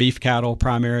today, beef cattle,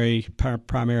 primary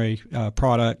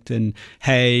product, and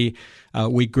hay.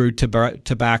 We grew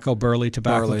tobacco, burley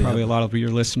tobacco. Probably a lot of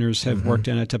your listeners have worked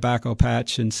in a tobacco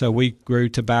patch. And so we grew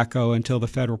tobacco until the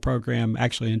federal program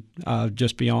actually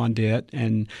just beyond it.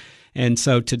 And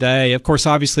so today, of course,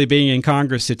 obviously being in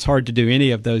Congress, it's hard to do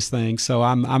any of those things. So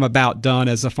I'm about done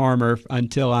as a farmer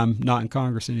until I'm not in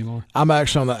Congress anymore. I'm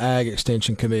actually on the Ag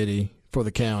Extension Committee for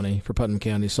the county, for Putnam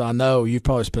County. So I know you've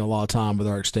probably spent a lot of time with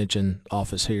our extension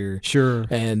office here. Sure.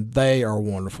 And they are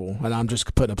wonderful. And I'm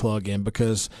just putting a plug in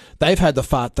because they've had to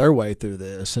fight their way through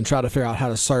this and try to figure out how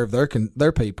to serve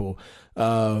their people.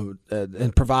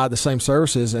 And provide the same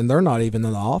services, and they're not even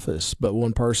in the office, but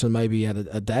one person maybe at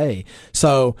a day.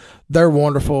 So they're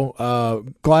wonderful.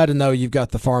 Glad to know you've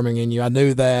got the farming in you. I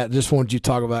knew that. Just wanted you to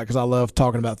talk about it because I love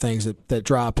talking about things that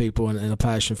drive people and a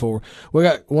passion for. We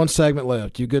got one segment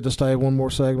left. You good to stay one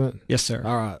more segment? Yes, sir.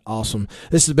 All right, awesome.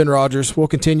 This has Ben Rodgers. We'll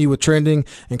continue with Trending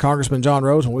and Congressman John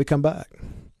Rose when we come back.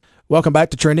 Welcome back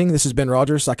to Trending. This is Ben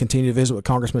Rodgers. I continue to visit with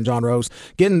Congressman John Rose,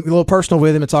 getting a little personal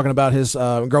with him and talking about his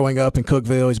growing up in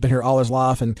Cookeville. He's been here all his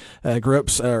life and spent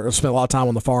a lot of time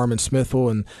on the farm in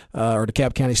Smithville or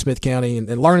DeKalb County, Smith County,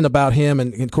 and learning about him.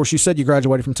 And, of course, you said you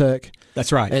graduated from Tech.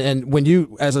 That's right. And when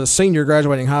you, as a senior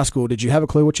graduating high school, did you have a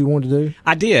clue what you wanted to do?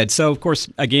 I did. So, of course,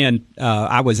 again,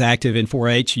 I was active in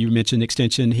 4-H. You mentioned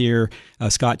extension here.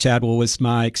 Scott Chadwell was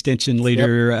my extension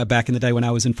leader back in the day when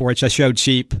I was in 4-H. I showed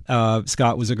sheep.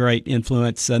 Scott was a great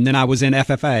influence. And then I was in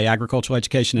FFA, agricultural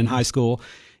education in high school.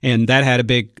 And that had a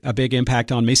big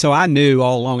impact on me. So I knew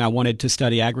all along I wanted to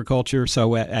study agriculture.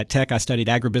 So at Tech, I studied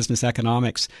agribusiness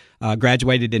economics,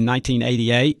 graduated in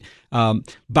 1988.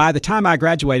 By the time I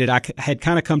graduated, I had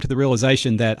kind of come to the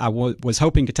realization that I was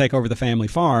hoping to take over the family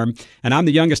farm. And I'm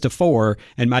the youngest of 4.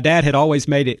 And my dad had always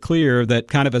made it clear that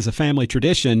kind of as a family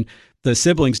tradition, the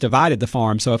siblings divided the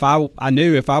farm. So if I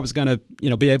knew if I was going to,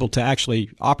 be able to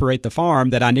actually operate the farm,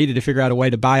 that I needed to figure out a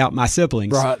way to buy out my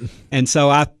siblings. Right. And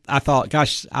so I thought,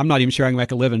 gosh, I'm not even sure I can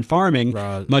make a living farming,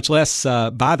 much less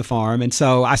buy the farm. And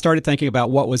so I started thinking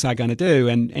about what was I going to do.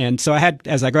 And so I had,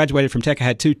 as I graduated from Tech, I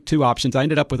had two options. I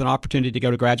ended up with an opportunity opportunity to go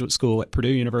to graduate school at Purdue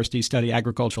University, study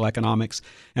agricultural economics,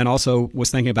 and also was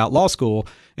thinking about law school.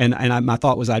 And my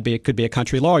thought was could be a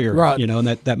country lawyer, right. And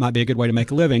that might be a good way to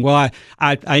make a living. Well,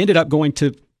 I ended up going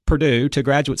to Purdue to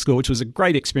graduate school, which was a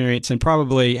great experience and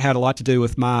probably had a lot to do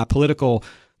with my political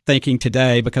thinking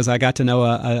today, because I got to know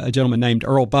a gentleman named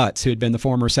Earl Butts, who had been the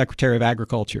former Secretary of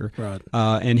Agriculture. Right.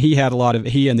 And he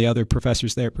and the other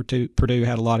professors there at Purdue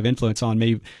had a lot of influence on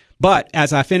me. But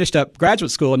as I finished up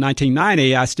graduate school in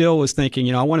 1990, I still was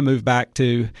thinking, I want to move back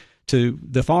to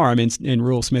the farm in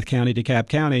rural Smith County, DeKalb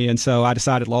County. And so I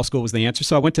decided law school was the answer.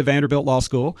 So I went to Vanderbilt Law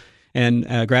School and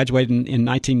graduated in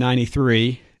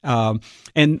 1993.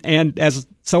 And as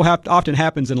so often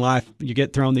happens in life, you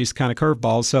get thrown these kind of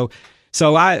curveballs.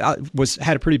 So I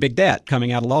had a pretty big debt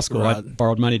coming out of law school. Right. I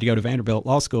borrowed money to go to Vanderbilt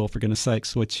Law School, for goodness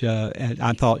sakes, which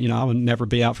I thought, I would never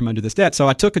be out from under this debt. So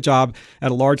I took a job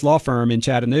at a large law firm in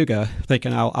Chattanooga,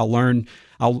 thinking I'll learn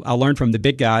from the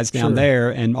big guys down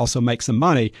there and also make some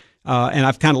money. And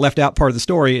I've kind of left out part of the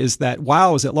story is that while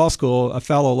I was at law school, a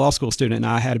fellow law school student and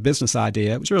I had a business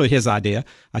idea. It was really his idea,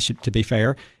 to be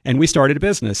fair, and we started a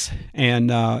business.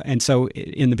 And so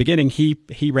in the beginning,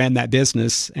 he ran that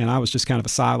business, and I was just kind of a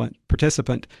silent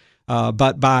participant.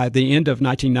 But by the end of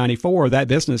 1994, that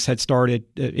business had started.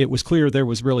 It was clear there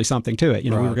was really something to it. We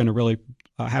were going to really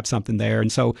have something there.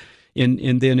 And so in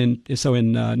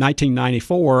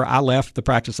 1994, I left the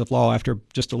practice of law after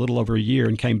just a little over a year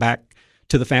and came back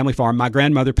to the family farm. My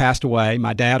grandmother passed away.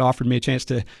 My dad offered me a chance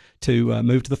to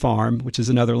move to the farm, which is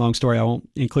another long story I won't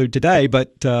include today.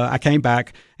 But I came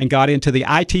back and got into the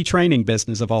IT training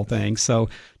business of all things. So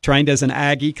trained as an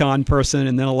ag econ person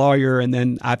and then a lawyer. And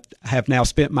then I have now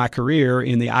spent my career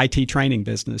in the IT training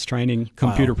business, training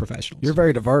computer professionals. You're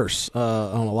very diverse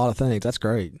on a lot of things. That's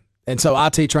great. And so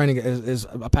IT training is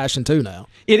a passion too now.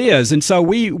 It is. And so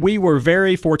we were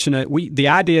very fortunate. The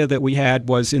idea that we had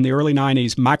was in the early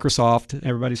 90s, Microsoft,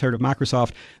 everybody's heard of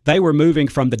Microsoft, they were moving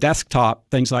from the desktop,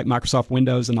 things like Microsoft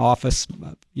Windows and Office,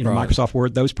 Microsoft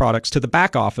Word, those products, to the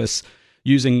back office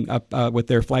using with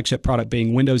their flagship product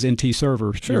being Windows NT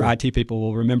Server. Sure. Your IT people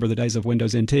will remember the days of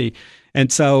Windows NT.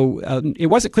 And so it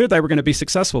wasn't clear they were going to be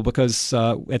successful because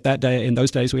in those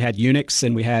days we had Unix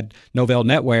and we had Novell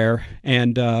NetWare,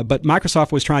 but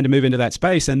Microsoft was trying to move into that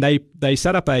space, and they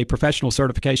set up a professional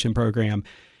certification program.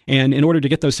 And in order to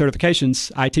get those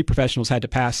certifications, IT professionals had to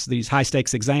pass these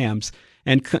high-stakes exams.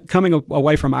 And coming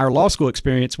away from our law school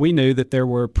experience, we knew that there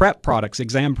were prep products,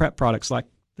 exam prep products like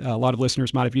a lot of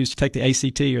listeners might have used to take the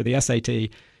ACT or the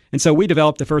SAT. And so we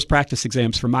developed the first practice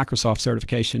exams for Microsoft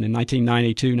certification in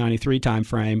 1992-93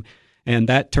 timeframe. And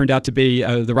that turned out to be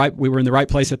we were in the right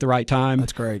place at the right time.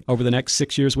 That's great. Over the next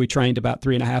 6 years, we trained about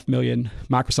 3.5 million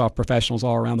Microsoft professionals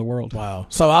all around the world. Wow.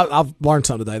 So I've learned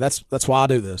something today. That's why I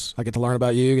do this. I get to learn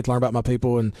about you, get to learn about my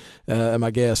people and my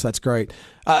guests. That's great.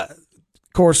 Of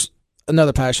course,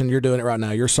 another passion, you're doing it right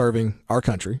now. You're serving our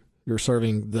country. You're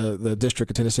serving the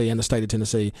District of Tennessee and the state of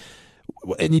Tennessee.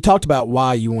 And you talked about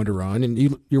why you wanted to run,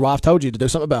 and your wife told you to do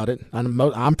something about it.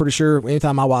 I'm pretty sure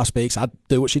anytime my wife speaks, I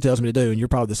do what she tells me to do, and you're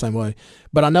probably the same way.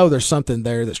 But I know there's something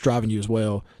there that's driving you as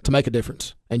well to make a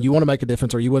difference, and you want to make a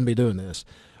difference or you wouldn't be doing this.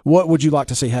 What would you like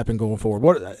to see happen going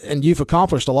forward? And you've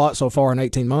accomplished a lot so far in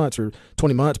 18 months or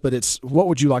 20 months, but what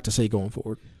would you like to see going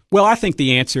forward? Well, I think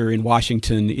the answer in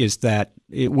Washington is that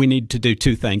we need to do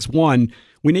two things. One,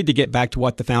 we need to get back to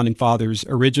what the Founding Fathers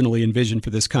originally envisioned for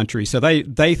this country. So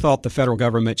they thought the federal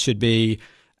government should be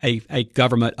a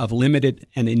government of limited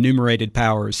and enumerated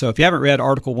powers. So if you haven't read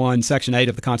Article 1, Section 8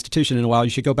 of the Constitution in a while,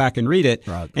 you should go back and read it.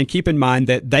 Right. And keep in mind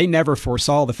that they never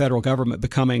foresaw the federal government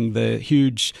becoming the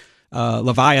huge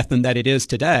Leviathan that it is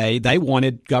today. They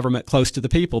wanted government close to the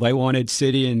people. They wanted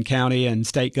city and county and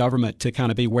state government to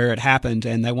kind of be where it happened,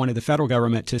 and they wanted the federal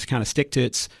government to kind of stick to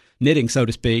its knitting, so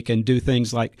to speak, and do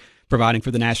things like providing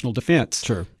for the national defense,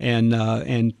 sure, and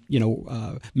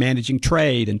managing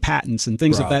trade and patents and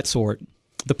things of that sort.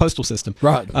 The postal system,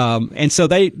 right? And so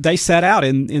they set out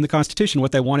in the Constitution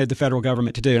what they wanted the federal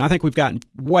government to do, and I think we've gotten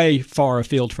way far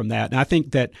afield from that. And I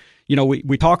think that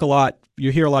we talk a lot.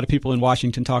 You hear a lot of people in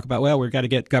Washington talk about, well, we've got to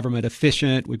get government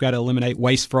efficient. We've got to eliminate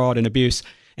waste, fraud, and abuse.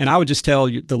 And I would just tell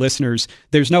the listeners,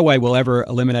 there's no way we'll ever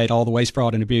eliminate all the waste,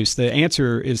 fraud, and abuse. The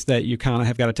answer is that you kind of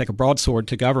have got to take a broadsword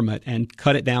to government and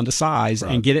cut it down to size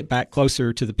and get it back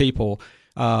closer to the people.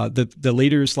 The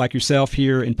leaders like yourself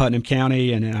here in Putnam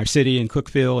County and in our city in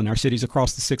Cookeville and our cities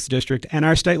across the 6th District and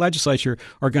our state legislature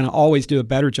are going to always do a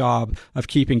better job of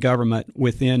keeping government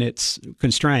within its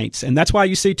constraints. And that's why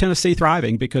you see Tennessee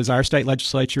thriving, because our state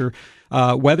legislature,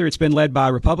 whether it's been led by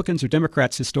Republicans or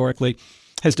Democrats historically,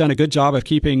 has done a good job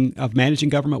of managing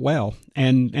government well.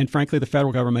 And frankly, the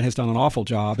federal government has done an awful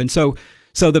job. And so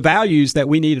So the values that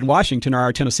we need in Washington are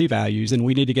our Tennessee values, and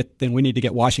we need to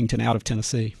get Washington out of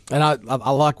Tennessee. And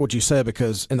I like what you said,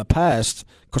 because in the past,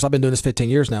 of course, I've been doing this 15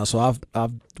 years now, so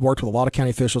I've worked with a lot of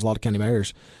county officials, a lot of county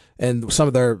mayors, and some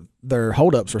of their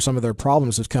holdups or some of their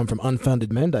problems have come from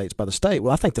unfunded mandates by the state.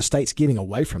 Well, I think the state's getting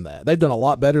away from that. They've done a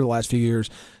lot better the last few years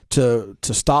to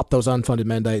stop those unfunded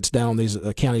mandates down these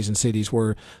counties and cities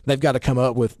where they've got to come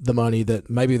up with the money that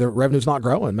maybe their revenue's not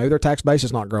growing, maybe their tax base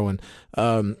is not growing,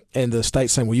 and the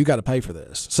state's saying, well, you got to pay for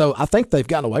this. So I think they've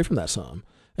gotten away from that some,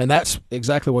 and that's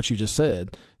exactly what you just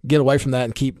said. Get away from that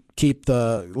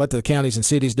and let the counties and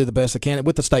cities do the best they can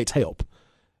with the state's help.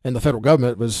 And the federal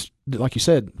government was, like you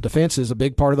said, defense is a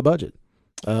big part of the budget.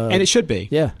 And it should be.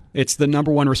 Yeah. It's the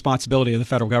number one responsibility of the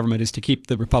federal government is to keep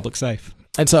the republic safe.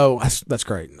 And so that's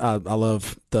great. I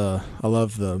love the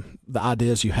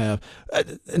ideas you have.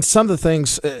 And some of the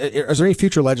things, is there any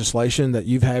future legislation that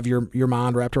you have your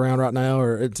mind wrapped around right now,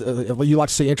 or you like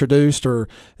to see introduced, or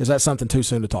is that something too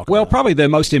soon to talk about? Well, probably the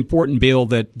most important bill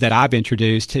that I've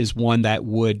introduced is one that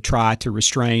would try to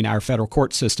restrain our federal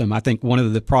court system. I think one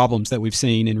of the problems that we've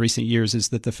seen in recent years is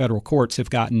that the federal courts have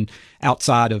gotten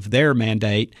outside of their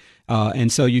mandate.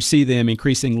 And so you see them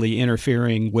increasingly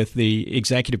interfering with the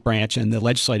executive branch and the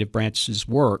legislative branch's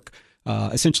work,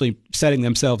 essentially setting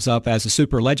themselves up as a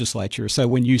super legislature. So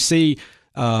when you see,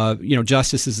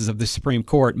 justices of the Supreme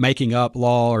Court making up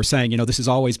law or saying, this has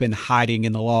always been hiding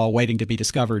in the law, waiting to be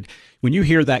discovered, when you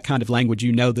hear that kind of language,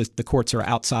 you know that the courts are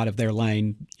outside of their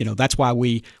lane. That's why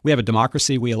we have a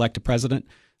democracy. We elect a president.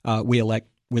 We elect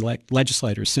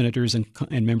legislators, senators, and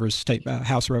members, state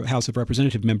House of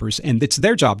Representative members, and it's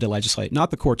their job to legislate, not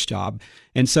the court's job.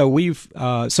 And so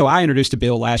so I introduced a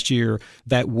bill last year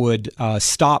that would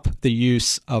stop the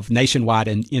use of nationwide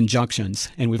injunctions.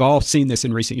 And we've all seen this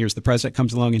in recent years. The president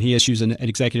comes along and he issues an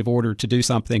executive order to do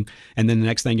something, and then the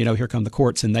next thing you know, here come the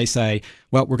courts, and they say,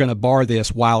 well, we're going to bar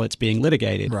this while it's being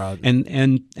litigated. Right.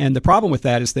 And the problem with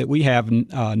that is that we have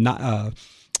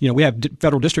we have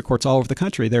federal district courts all over the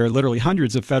country. There are literally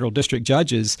hundreds of federal district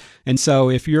judges. And so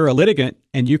if you're a litigant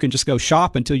and you can just go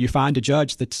shop until you find a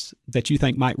judge that you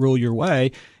think might rule your way,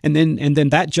 and then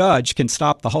that judge can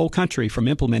stop the whole country from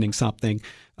implementing something.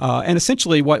 And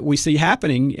essentially what we see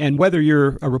happening, and whether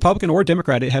you're a Republican or a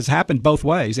Democrat, it has happened both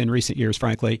ways in recent years,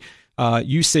 frankly.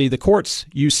 You see the courts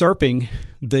usurping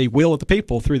the will of the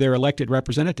people through their elected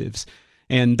representatives.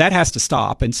 And that has to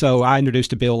stop. And so I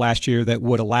introduced a bill last year that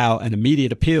would allow an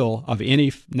immediate appeal of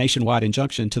any nationwide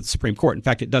injunction to the Supreme Court. In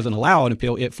fact, it doesn't allow an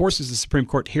appeal. It forces the Supreme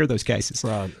Court to hear those cases.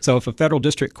 Right. So if a federal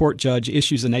district court judge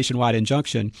issues a nationwide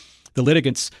injunction, the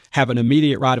litigants have an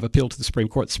immediate right of appeal to the Supreme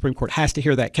Court. The Supreme Court has to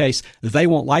hear that case. They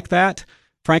won't like that.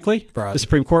 Frankly, right. The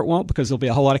Supreme Court won't, because there'll be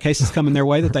a whole lot of cases coming their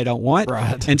way that they don't want.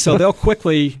 Right. And so they'll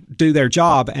quickly do their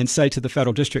job and say to the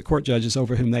federal district court judges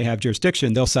over whom they have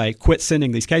jurisdiction, they'll say, quit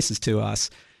sending these cases to us.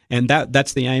 And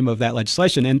that's the aim of that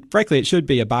legislation. And frankly, it should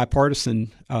be a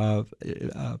bipartisan. Bill.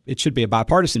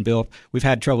 We've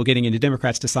had trouble getting any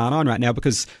Democrats to sign on right now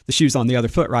because the shoe's on the other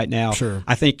foot right now. Sure.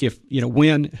 I think if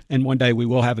when and one day we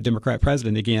will have a Democrat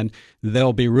president again,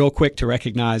 they'll be real quick to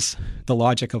recognize the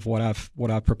logic of what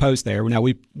I've proposed there. Now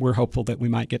we're hopeful that we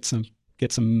might get some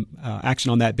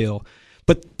action on that bill.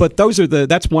 But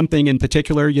that's one thing in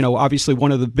particular. Obviously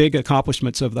one of the big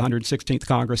accomplishments of the 116th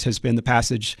Congress has been the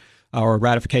passage or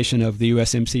ratification of the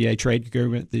USMCA trade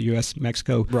agreement, the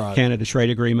U.S.-Mexico-Canada trade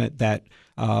agreement that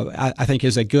I think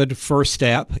is a good first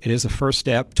step. It is a first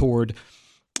step toward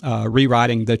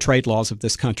rewriting the trade laws of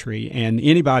this country. And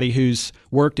anybody who's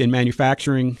worked in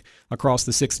manufacturing across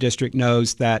the 6th District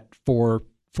knows that for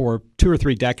 2 or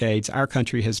 3 decades, our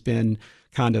country has been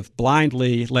kind of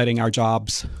blindly letting our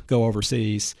jobs go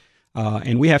overseas.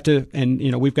 And we have to,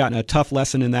 we've gotten a tough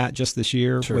lesson in that just this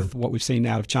year. Sure. With what we've seen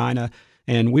out of China.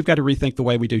 And we've got to rethink the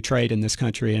way we do trade in this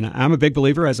country. And I'm a big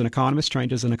believer, as an economist,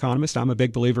 trained as an economist, I'm a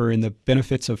big believer in the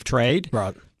benefits of trade.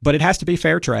 Right. But it has to be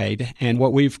fair trade. And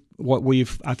what we've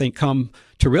I think come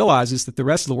to realize is that the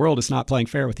rest of the world is not playing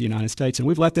fair with the United States, and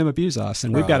we've let them abuse us.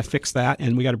 And we've got to fix that,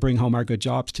 and we got to bring home our good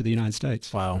jobs to the United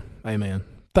States. Wow. Amen.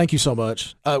 Thank you so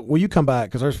much. Will you come back?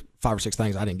 Because there's 5 or 6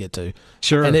 things I didn't get to.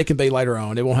 Sure. And it can be later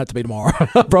on. It won't have to be tomorrow.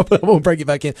 I won't bring you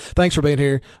back in. Thanks for being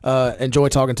here. Enjoy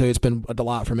talking to you. It's been a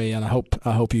delight for me, and I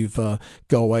hope you've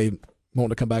go away wanting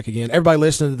to come back again. Everybody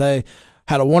listening today,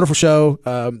 had a wonderful show.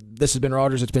 This has been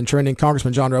Rodgers. It's been trending.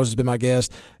 Congressman John Rose has been my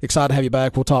guest. Excited to have you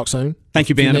back. We'll talk soon. Thank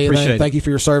you, Ben. I appreciate it. Thank you for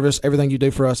your service, everything you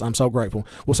do for us. I'm so grateful.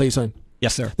 We'll see you soon.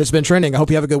 Yes, sir. This has been trending. I hope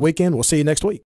you have a good weekend. We'll see you next week.